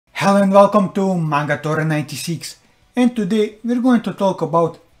Hello and welcome to Manga 96, and today we're going to talk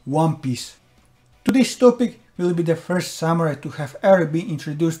about One Piece. Today's topic will be the first samurai to have ever been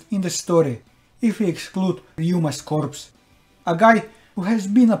introduced in the story, if we exclude Ryuma's corpse. A guy who has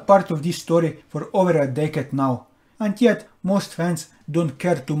been a part of this story for over a decade now, and yet most fans don't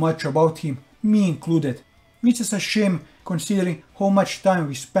care too much about him, me included, which is a shame considering how much time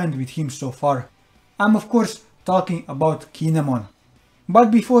we spent with him so far. I'm of course talking about Kin'emon. But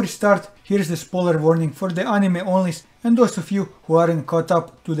before we start, here's the spoiler warning for the anime onlys and those of you who aren't caught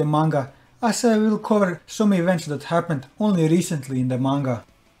up to the manga, as I will cover some events that happened only recently in the manga.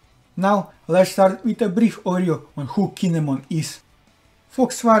 Now let's start with a brief overview on who Kin'emon is.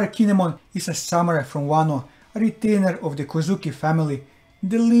 Foxfire Kin'emon is a samurai from Wano, a retainer of the Kozuki family,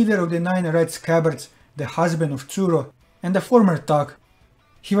 the leader of the 9 Red Scabbards, the husband of Tsuro, and a former thug.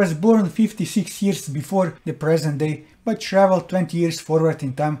 He was born 56 years before the present day, but traveled 20 years forward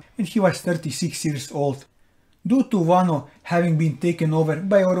in time when he was 36 years old. Due to Wano having been taken over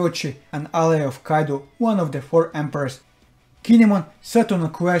by Orochi, an ally of Kaido, one of the 4 emperors, Kin'emon set on a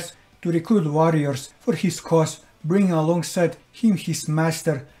quest to recruit warriors for his cause, bringing alongside him his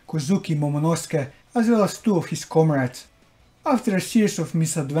master Kozuki Momonosuke as well as 2 of his comrades. After a series of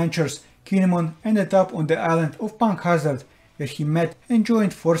misadventures, Kin'emon ended up on the island of Punk Hazard, where he met and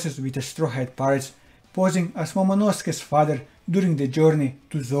joined forces with the Straw Hat Pirates, posing as Momonosuke's father during the journey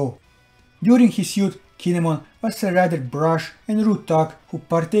to Zou. During his youth, Kin'emon was a rather brash and rude thug who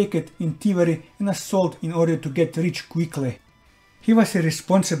partaked in thievery and assault in order to get rich quickly. He was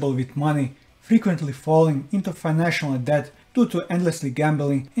irresponsible with money, frequently falling into financial debt due to endlessly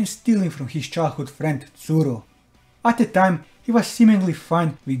gambling and stealing from his childhood friend Tsuro. At the time, he was seemingly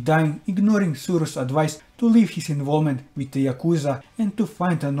fine with dying, ignoring Tsuru's advice to leave his involvement with the Yakuza and to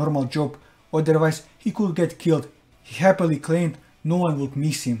find a normal job, otherwise he could get killed. He happily claimed no one would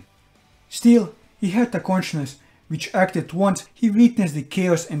miss him. Still, he had a conscience which acted once he witnessed the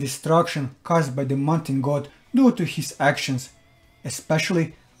chaos and destruction caused by the mountain god due to his actions,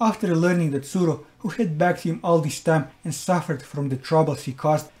 especially after learning that Tsuro, who had backed him all this time and suffered from the troubles he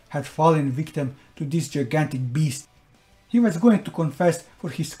caused, had fallen victim to this gigantic beast. He was going to confess for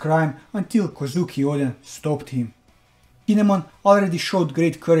his crime until Kozuki Oden stopped him. Kin'emon already showed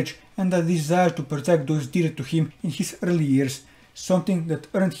great courage and a desire to protect those dear to him in his early years, something that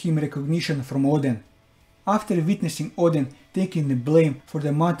earned him recognition from Oden. After witnessing Oden taking the blame for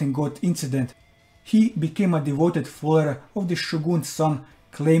the mountain god incident, he became a devoted follower of the shogun's son,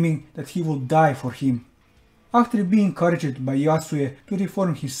 claiming that he would die for him. After being encouraged by Yasue to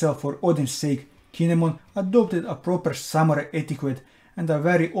reform himself for Oden's sake, Kin'emon adopted a proper samurai etiquette and a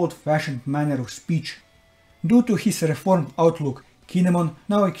very old-fashioned manner of speech. Due to his reformed outlook, Kin'emon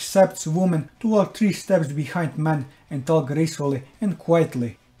now accepts women to walk 3 steps behind men and talk gracefully and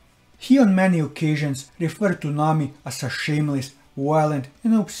quietly. He on many occasions referred to Nami as a shameless, violent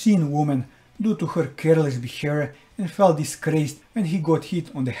and obscene woman due to her careless behavior and felt disgraced when he got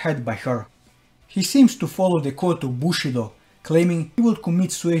hit on the head by her. He seems to follow the code of Bushido, claiming he would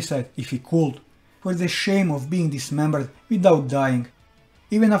commit suicide if he could, for the shame of being dismembered without dying.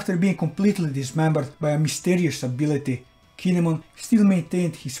 Even after being completely dismembered by a mysterious ability, Kin'emon still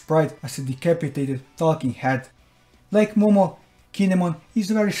maintained his pride as a decapitated talking head. Like Momo, Kin'emon is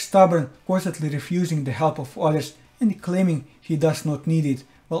very stubborn, constantly refusing the help of others and claiming he does not need it,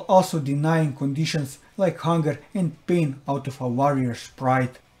 while also denying conditions like hunger and pain out of a warrior's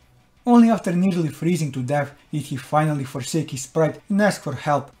pride. Only after nearly freezing to death did he finally forsake his pride and ask for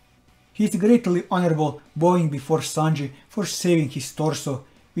help. He is greatly honorable, bowing before Sanji for saving his torso,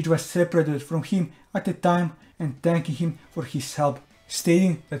 which was separated from him at the time, and thanking him for his help,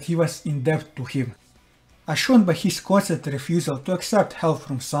 stating that he was in debt to him. As shown by his constant refusal to accept help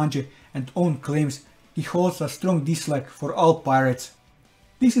from Sanji and own claims, he holds a strong dislike for all pirates.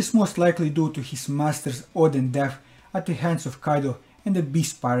 This is most likely due to his master's Oden's death at the hands of Kaido and the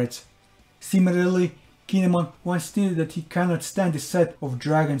Beast Pirates. Similarly, Kin'emon once stated that he cannot stand the sight of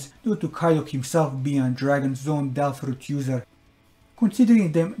dragons due to Kaido himself being a Dragon Zone Delph user,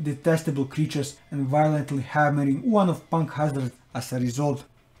 considering them detestable creatures and violently hammering one of Punk Hazard as a result.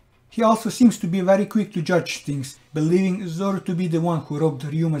 He also seems to be very quick to judge things, believing Zoro to be the one who robbed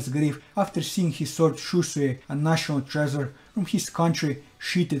Ryuma's grave after seeing his sword Shusue, a national treasure from his country,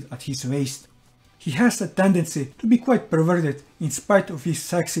 sheathed at his waist. He has a tendency to be quite perverted in spite of his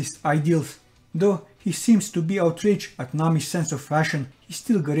sexist ideals. Though he seems to be outraged at Nami's sense of fashion, he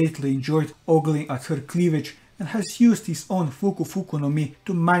still greatly enjoyed ogling at her cleavage and has used his own Fuku no Mi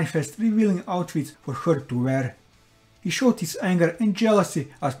to manifest revealing outfits for her to wear. He showed his anger and jealousy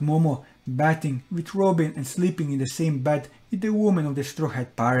at Momo bathing with Robin and sleeping in the same bed with the woman of the Straw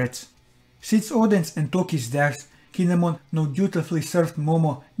Hat Pirates. Since Oden's and Toki's deaths, Kin'emon now dutifully served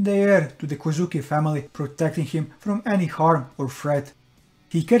Momo, the heir to the Kozuki family, protecting him from any harm or threat.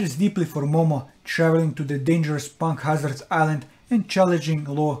 He cares deeply for Momo, traveling to the dangerous Punk Hazard's Island and challenging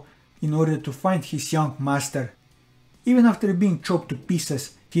Law in order to find his young master. Even after being chopped to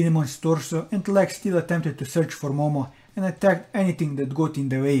pieces, Kin'emon's torso and legs still attempted to search for Momo and attacked anything that got in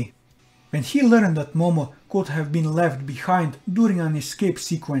the way. When he learned that Momo could have been left behind during an escape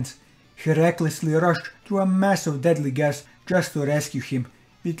sequence, he recklessly rushed through a mass of deadly gas just to rescue him,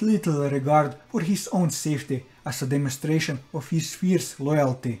 with little regard for his own safety as a demonstration of his fierce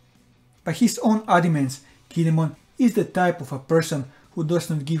loyalty. By his own adamants, Kin'emon is the type of a person who does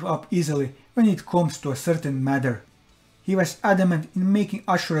not give up easily when it comes to a certain matter. He was adamant in making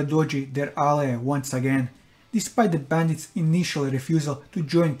Ashura Doji their ally once again, despite the bandits' initial refusal to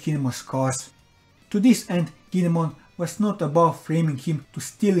join Kin'emon's cause. To this end, Kin'emon was not above framing him to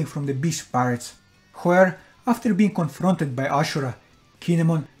stealing from the Beast Pirates. However, after being confronted by Ashura,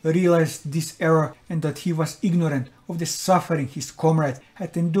 Kin'emon realized this error and that he was ignorant of the suffering his comrade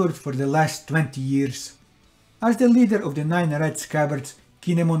had endured for the last 20 years. As the leader of the 9 Red Scabbards,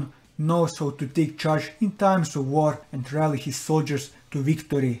 Kin'emon knows how to take charge in times of war and rally his soldiers to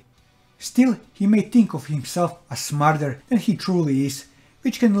victory. Still, he may think of himself as smarter than he truly is,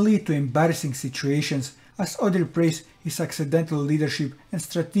 which can lead to embarrassing situations as others praise his accidental leadership and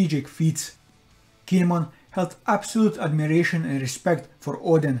strategic feats. Kin'emon held absolute admiration and respect for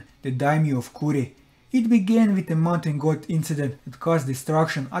Oden, the daimyo of Kuri. It began with the mountain god incident that caused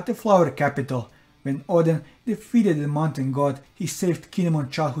destruction at the flower capital. When Oden defeated the mountain god, he saved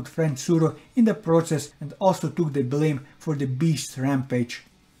Kin'emon's childhood friend Tsuro in the process and also took the blame for the beast's rampage.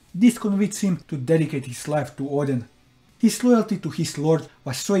 This convinced him to dedicate his life to Oden. His loyalty to his lord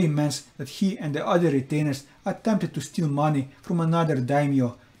was so immense that he and the other retainers attempted to steal money from another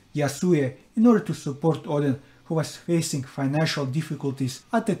daimyo, Yasue, in order to support Oden, who was facing financial difficulties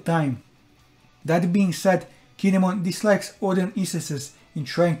at the time. That being said, Kin'emon dislikes Oden's instances in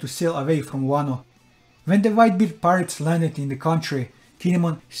trying to sail away from Wano. When the Whitebeard pirates landed in the country,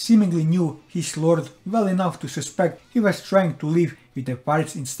 Kin'emon seemingly knew his lord well enough to suspect he was trying to leave with the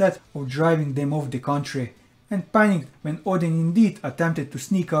pirates instead of driving them off the country, and panicked when Oden indeed attempted to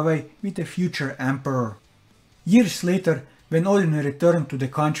sneak away with the future emperor. Years later, when Oden returned to the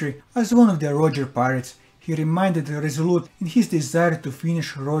country as one of the Roger pirates, he remained resolute in his desire to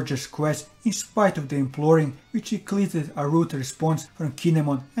finish Roger's quest in spite of the imploring which elicited a rude response from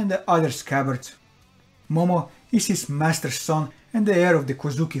Kin'emon and the other scabbards. Momo is his master's son and the heir of the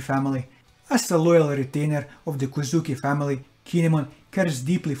Kozuki family. As a loyal retainer of the Kozuki family, Kin'emon cares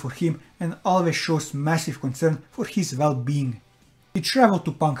deeply for him and always shows massive concern for his well-being. He traveled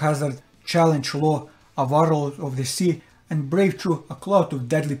to Punk Hazard, challenged Law, a warlord of the sea, and braved through a cloud of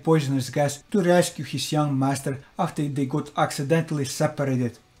deadly poisonous gas to rescue his young master after they got accidentally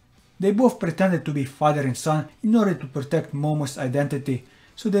separated. They both pretended to be father and son in order to protect Momo's identity,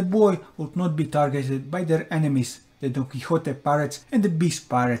 so the boy would not be targeted by their enemies, the Don Quixote pirates and the Beast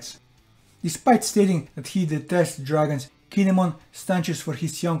pirates. Despite stating that he detests dragons, Kin'emon's stances for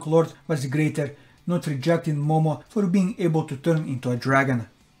his young lord was greater, not rejecting Momo for being able to turn into a dragon.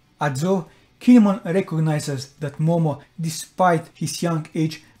 Although Kin'emon recognizes that Momo, despite his young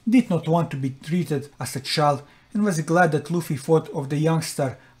age, did not want to be treated as a child and was glad that Luffy thought of the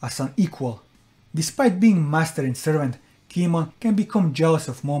youngster as an equal. Despite being master and servant, Kin'emon can become jealous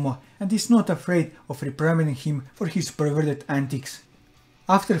of Momo and is not afraid of reprimanding him for his perverted antics.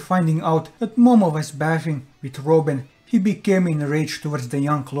 After finding out that Momo was bathing with Robin, he became enraged towards the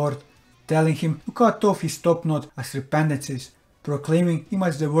young lord, telling him to cut off his top knot as repentances, proclaiming him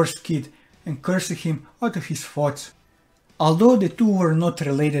as the worst kid and cursing him out of his thoughts. Although the two were not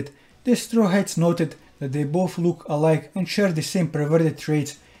related, the Straw Hats noted that they both look alike and share the same perverted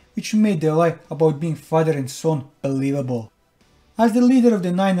traits, which made the lie about being father and son believable. As the leader of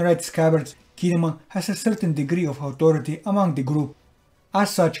the 9 Red Scabbards, Kin'emon has a certain degree of authority among the group.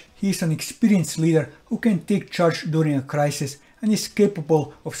 As such, he is an experienced leader who can take charge during a crisis and is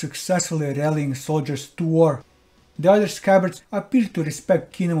capable of successfully rallying soldiers to war. The other scabbards appear to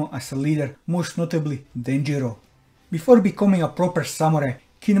respect Kin'emon as a leader, most notably Denjiro. Before becoming a proper samurai,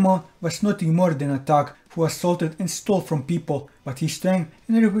 Kin'emon was nothing more than a thug who assaulted and stole from people, but his strength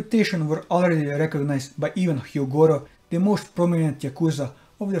and reputation were already recognized by even Hyogoro, the most prominent yakuza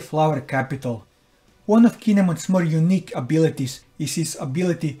of the flower capital. One of Kin'emon's more unique abilities is his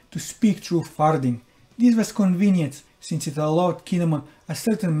ability to speak through farthing. This was convenient since it allowed Kin'emon a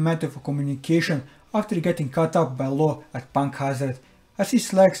certain method of communication after getting cut up by Law at Punk Hazard, as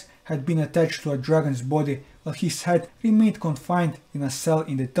his legs had been attached to a dragon's body while his head remained confined in a cell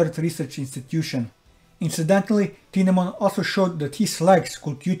in the 3rd Research Institution. Incidentally, Kin'emon also showed that his legs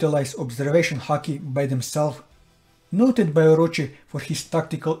could utilize observation haki by themselves. Noted by Orochi for his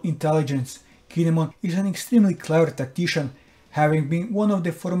tactical intelligence, Kin'emon is an extremely clever tactician, having been one of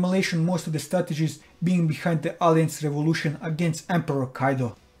the formulation most of the strategies being behind the Alliance revolution against Emperor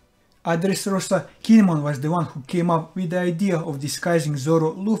Kaido. At Dressrosa, Kin'emon was the one who came up with the idea of disguising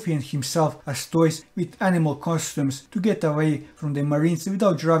Zoro, Luffy and himself as toys with animal costumes to get away from the Marines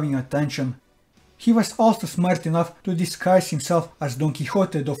without drawing attention. He was also smart enough to disguise himself as Don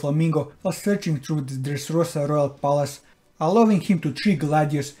Quixote do Flamingo while searching through the Dressrosa Royal Palace, allowing him to trick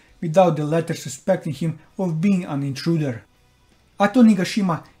Gladius without the latter suspecting him of being an intruder. At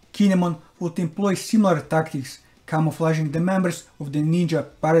Onigashima, Kin'emon would employ similar tactics, camouflaging the members of the Ninja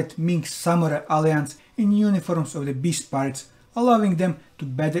Pirate Mink Samurai Alliance in uniforms of the Beast Pirates, allowing them to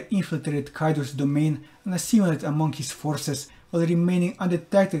better infiltrate Kaido's domain and assimilate among his forces while remaining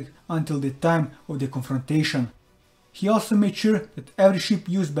undetected until the time of the confrontation. He also made sure that every ship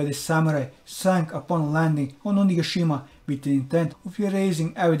used by the samurai sank upon landing on Onigashima with the intent of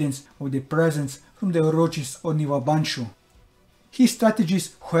erasing evidence of the presence from the Orochi's Oniwabanshu. His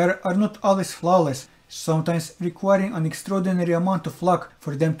strategies, however, are not always flawless, sometimes requiring an extraordinary amount of luck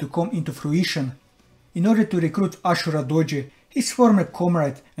for them to come into fruition. In order to recruit Ashura Doji, his former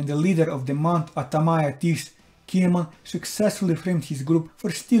comrade and the leader of the Mount Atamaya thieves, Kin'emon successfully framed his group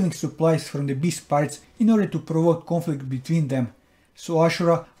for stealing supplies from the Beast Pirates in order to provoke conflict between them, so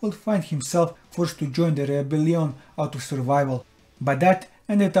Ashura would find himself forced to join the rebellion out of survival, but that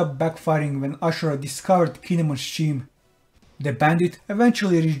ended up backfiring when Ashura discovered Kin'emon's scheme. The bandit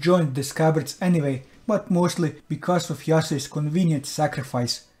eventually rejoined the Scabbards anyway, but mostly because of Yasuo's convenient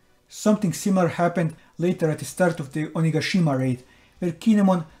sacrifice. Something similar happened later at the start of the Onigashima raid, where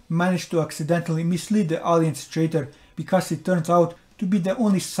Kin'emon managed to accidentally mislead the Alliance traitor because he turned out to be the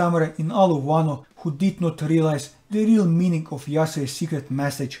only samurai in all of Wano who did not realize the real meaning of Yasuo's secret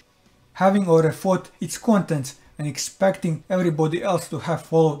message. Having already fought its contents and expecting everybody else to have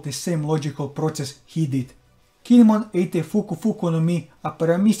followed the same logical process he did. Kin'emon ate a Fuku Fuku no Mi, a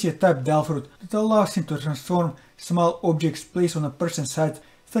paramecia type Delfruit that allows him to transform small objects placed on a person's head,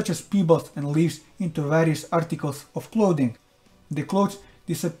 such as pebbles and leaves, into various articles of clothing. The clothes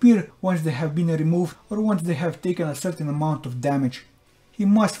disappear once they have been removed or once they have taken a certain amount of damage. He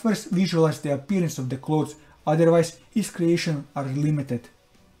must first visualize the appearance of the clothes, otherwise his creations are limited.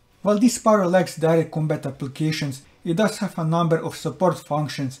 While this power lacks direct combat applications, it does have a number of support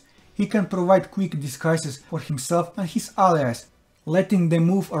functions. He can provide quick disguises for himself and his allies, letting them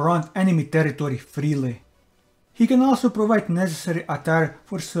move around enemy territory freely. He can also provide necessary attire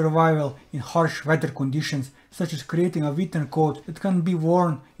for survival in harsh weather conditions, such as creating a winter coat that can be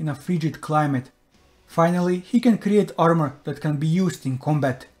worn in a frigid climate. Finally, he can create armor that can be used in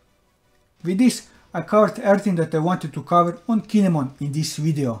combat. With this, I covered everything that I wanted to cover on Kin'emon in this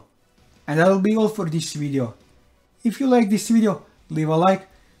video. And that will be all for this video. If you like this video, leave a like,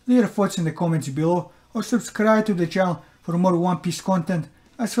 leave your thoughts in the comments below, or subscribe to the channel for more One Piece content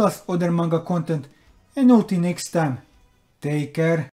as well as other manga content, and until next time, take care.